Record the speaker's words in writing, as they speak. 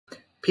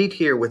Pete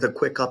here with a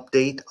quick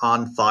update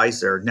on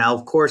Pfizer. Now,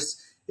 of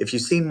course, if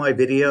you've seen my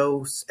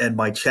videos and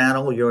my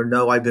channel, you'll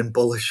know I've been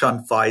bullish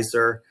on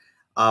Pfizer.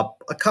 A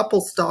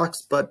couple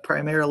stocks, but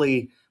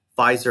primarily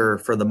Pfizer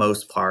for the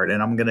most part.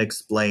 And I'm going to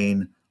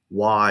explain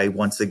why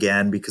once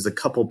again, because a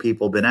couple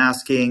people have been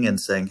asking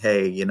and saying,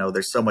 hey,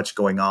 there's so much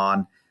going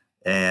on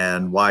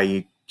and why are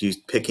you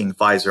picking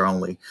Pfizer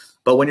only?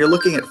 But when you're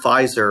looking at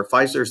Pfizer,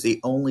 Pfizer is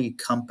the only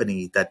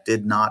company that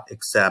did not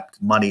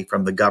accept money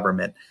from the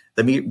government.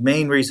 The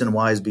main reason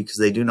why is because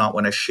they do not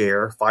want to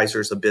share.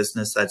 Pfizer is a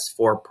business that's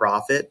for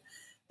profit.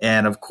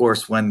 And of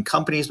course, when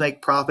companies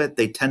make profit,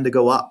 they tend to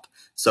go up.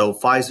 So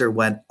Pfizer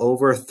went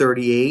over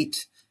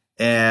 38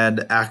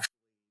 and actually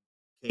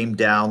came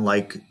down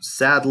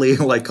sadly,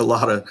 like a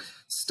lot of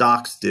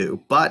stocks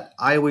do. But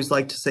I always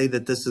like to say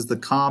that this is the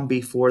calm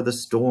before the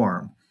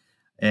storm.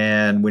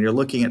 And when you're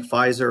looking at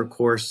Pfizer, of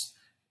course,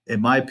 in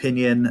my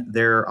opinion,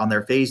 they're on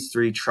their phase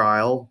 3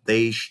 trial.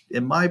 They,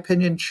 in my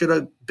opinion, should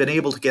have been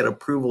able to get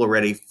approval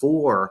already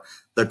for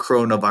the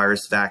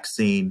coronavirus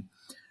vaccine.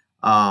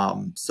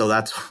 So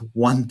that's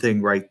one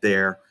thing right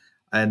there.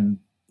 And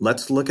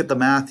let's look at the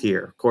math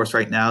here. Of course,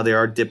 right now they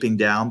are dipping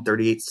down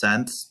 38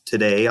 cents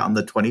today on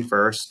the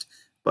 21st.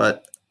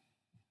 But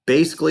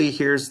basically,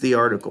 here's the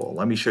article.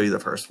 Let me show you the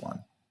first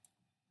one.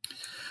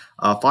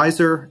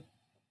 Pfizer,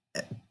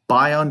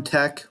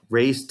 BioNTech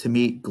race to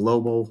meet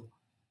global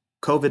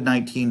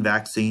COVID-19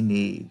 vaccine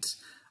needs.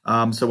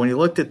 So when you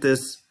looked at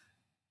this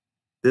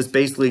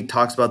basically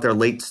talks about their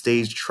late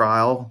stage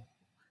trial.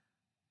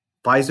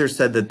 Pfizer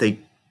said that they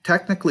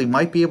technically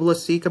might be able to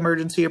seek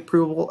emergency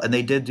approval, and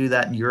they did do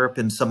that in Europe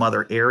and some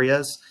other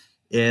areas.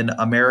 In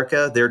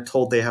America, they're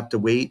told they have to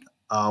wait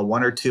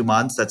 1 or 2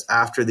 months. That's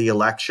after the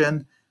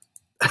election.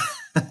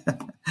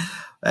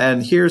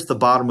 And here's the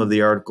bottom of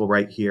the article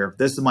right here.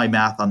 This is my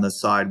math on this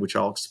side, which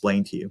I'll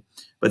explain to you.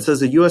 But it says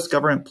the U.S.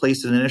 government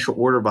placed an initial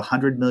order of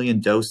 100 million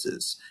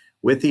doses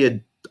with the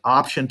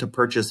option to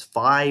purchase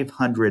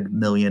 500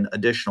 million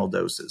additional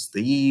doses.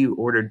 The EU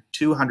ordered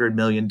 200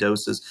 million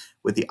doses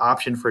with the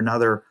option for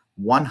another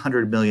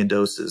 100 million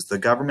doses. The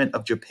government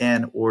of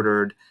Japan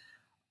ordered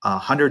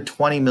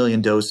 120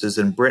 million doses,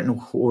 and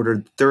Britain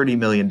ordered 30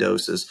 million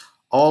doses.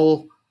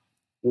 All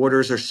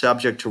orders are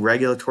subject to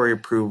regulatory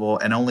approval,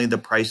 and only the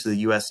price of the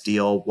U.S.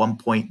 deal,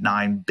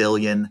 $1.9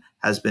 billion,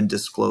 has been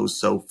disclosed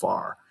so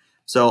far.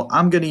 So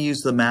I'm going to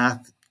use the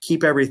math,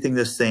 keep everything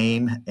the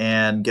same,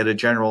 and get a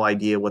general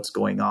idea what's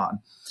going on.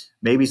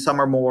 Maybe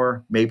some are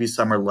more, maybe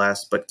some are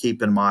less, but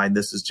keep in mind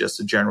this is just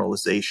a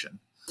generalization.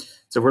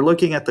 So we're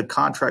looking at the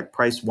contract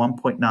price,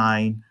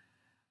 $1.9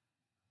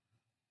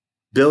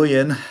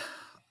 billion.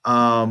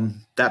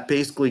 That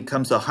basically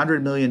comes to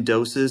 100 million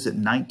doses at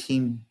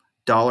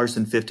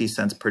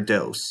 $19.50 per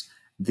dose.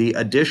 The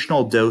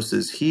additional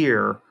doses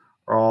here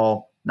are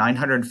all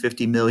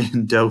 950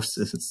 million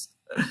doses.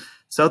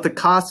 So at the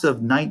cost of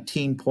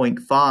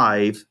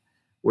 19.5,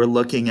 we're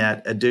looking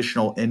at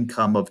additional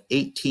income of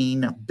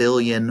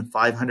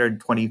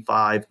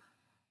 18,525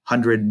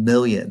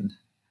 million.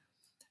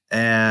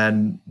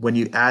 And when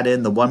you add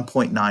in the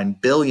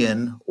 1.9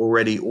 billion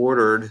already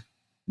ordered,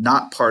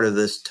 not part of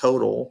this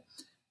total,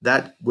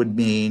 that would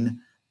mean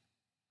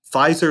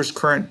Pfizer's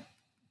current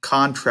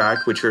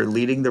contract, which are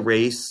leading the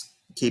race,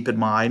 keep in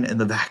mind, in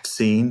the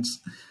vaccines,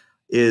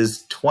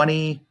 is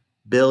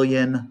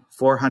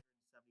 20,475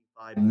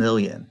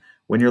 million.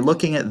 When you're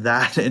looking at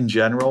that in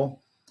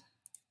general,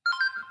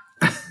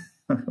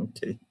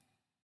 okay,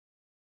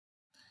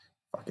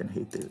 fucking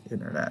hate the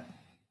internet.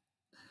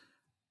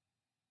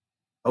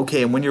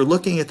 Okay, and when you're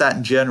looking at that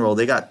in general,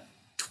 they got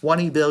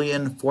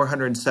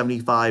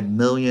 $20,475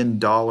 million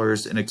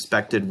in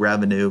expected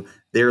revenue.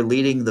 They're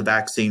leading the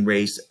vaccine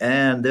race,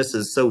 and this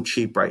is so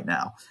cheap right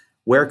now.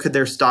 Where could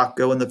their stock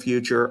go in the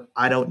future?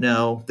 I don't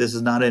know. This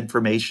is not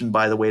information,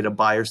 by the way, to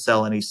buy or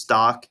sell any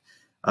stock.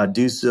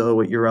 Do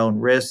so at your own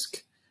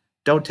risk.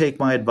 Don't take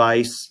my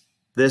advice.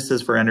 This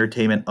is for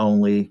entertainment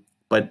only.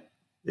 But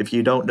if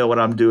you don't know what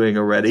I'm doing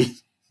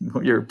already,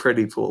 you're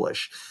pretty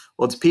foolish.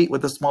 Well, it's Pete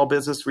with the Small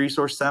Business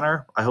Resource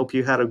Center. I hope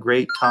you had a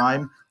great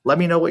time. Let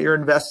me know what you're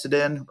invested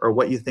in or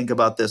what you think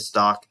about this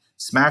stock.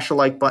 Smash the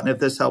like button if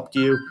this helped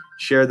you.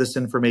 Share this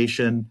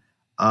information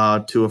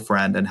to a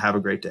friend, and have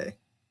a great day.